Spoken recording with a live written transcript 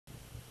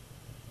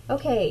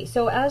Okay,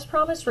 so as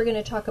promised, we're going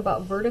to talk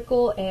about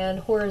vertical and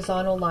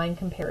horizontal line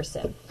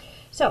comparison.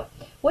 So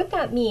what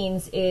that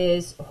means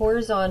is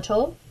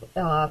horizontal,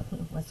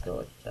 let's go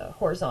with the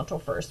horizontal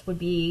first, would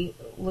be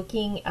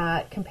looking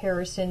at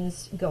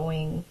comparisons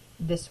going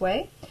this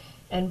way,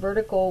 and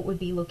vertical would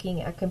be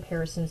looking at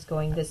comparisons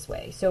going this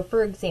way. So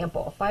for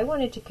example, if I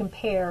wanted to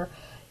compare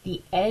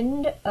the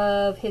end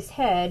of his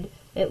head,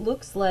 it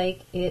looks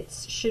like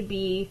it should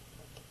be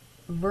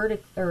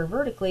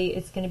vertically,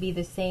 it's going to be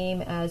the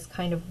same as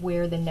kind of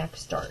where the neck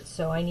starts.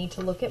 So I need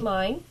to look at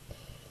mine,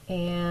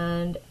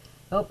 and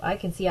oh, I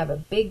can see I have a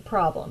big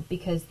problem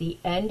because the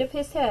end of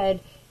his head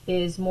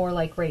is more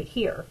like right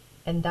here,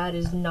 and that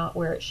is not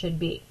where it should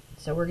be.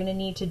 So we're going to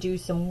need to do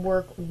some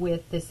work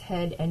with this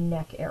head and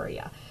neck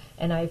area,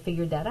 and I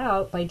figured that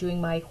out by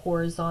doing my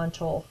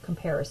horizontal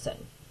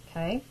comparison.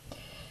 Okay,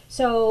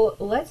 so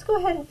let's go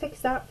ahead and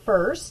fix that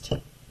first.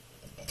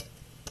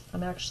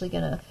 I'm actually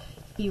going to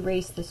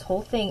erase this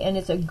whole thing, and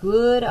it's a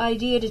good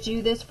idea to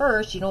do this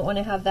first. You don't want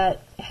to have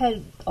that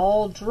head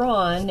all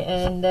drawn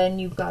and then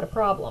you've got a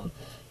problem.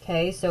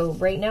 Okay, so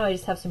right now I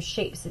just have some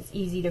shapes. It's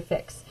easy to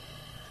fix.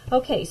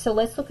 Okay, so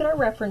let's look at our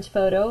reference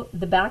photo.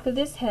 The back of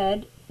this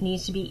head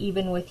needs to be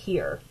even with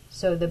here.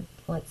 So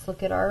let's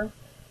look at our,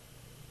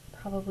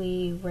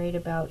 probably right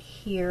about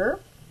here.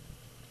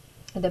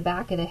 The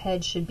back of the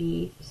head should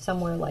be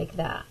somewhere like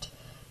that.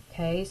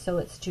 Okay, so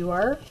let's do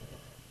our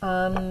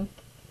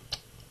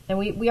and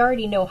we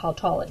already know how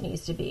tall it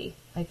needs to be.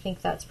 I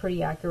think that's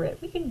pretty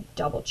accurate. We can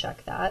double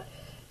check that.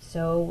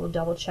 So we'll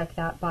double check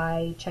that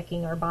by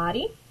checking our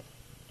body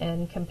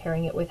and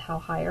comparing it with how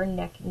high our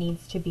neck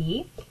needs to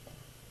be.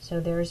 So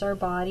there's our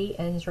body,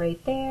 ends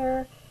right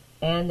there.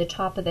 And the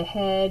top of the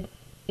head,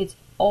 it's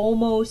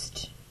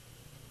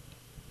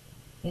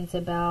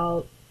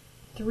about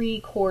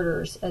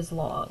 3/4 as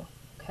long.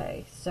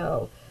 Okay,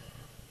 so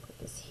put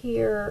this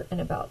here, and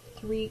about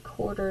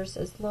 3/4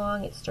 as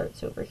long. It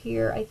starts over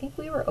here. I think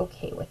we were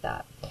okay with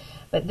that.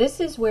 But this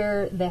is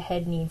where the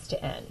head needs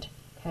to end.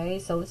 Okay,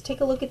 so let's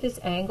take a look at this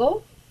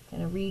angle. I'm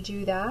going to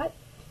redo that.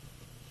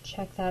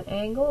 Check that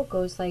angle. It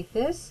goes like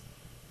this.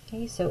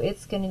 Okay, so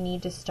it's going to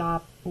need to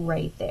stop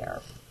right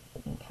there.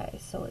 Okay,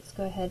 so let's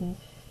go ahead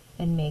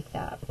and make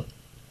that.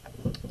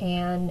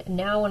 And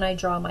now when I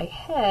draw my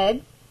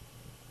head,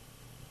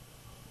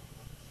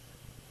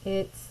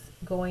 it's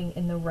going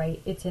in the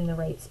right, it's in the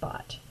right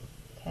spot.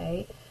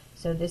 Okay,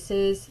 so this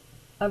is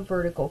a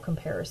vertical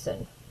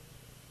comparison.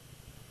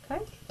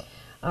 Okay,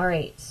 all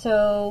right,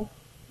 so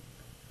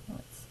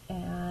let's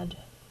add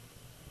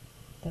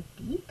the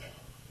beak.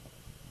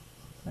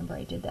 Remember,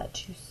 I did that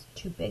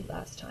too big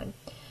last time.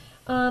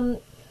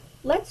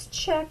 Let's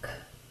check,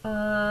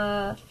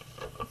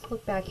 let's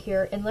look back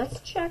here, and let's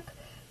check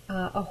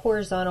a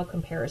horizontal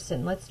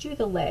comparison. Let's do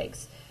the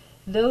legs.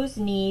 Those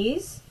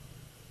knees,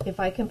 if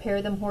I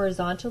compare them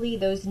horizontally,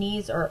 those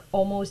knees are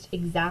almost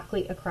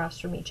exactly across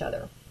from each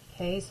other.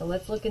 Okay, so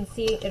let's look and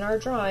see in our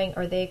drawing,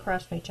 are they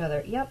across from each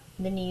other? Yep,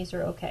 the knees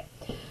are okay.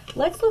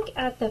 Let's look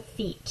at the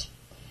feet.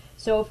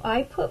 So if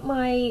I put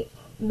my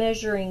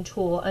measuring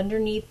tool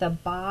underneath the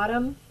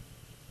bottom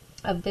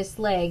of this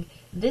leg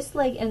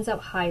ends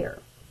up higher,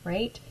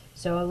 right?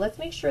 So let's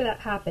make sure that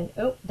happened.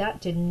 Oh,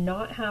 that did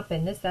not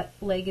happen. That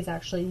leg is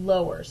actually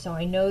lower. So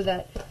I know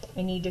that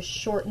I need to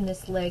shorten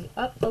this leg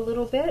up a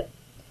little bit.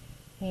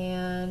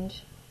 And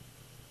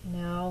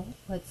now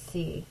let's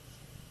see.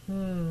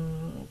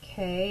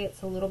 Okay,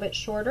 it's a little bit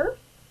shorter.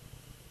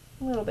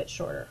 A little bit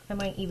shorter. I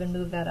might even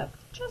move that up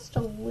just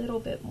a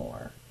little bit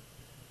more.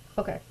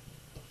 Okay.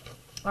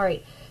 All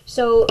right.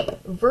 So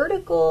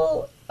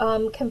vertical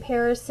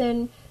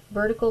comparison,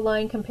 vertical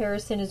line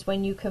comparison is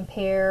when you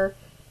compare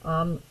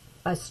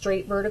a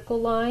straight vertical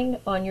line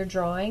on your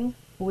drawing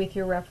with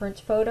your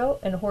reference photo,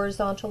 and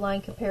horizontal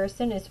line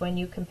comparison is when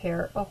you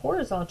compare a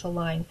horizontal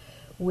line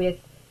with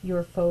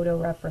your photo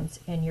reference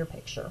and your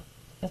picture.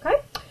 Okay?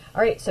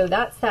 All right, so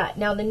that's that.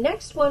 Now the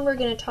next one we're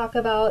going to talk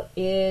about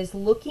is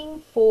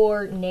looking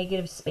for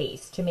negative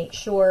space to make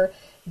sure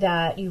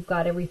that you've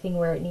got everything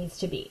where it needs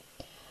to be.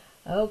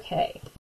 Okay.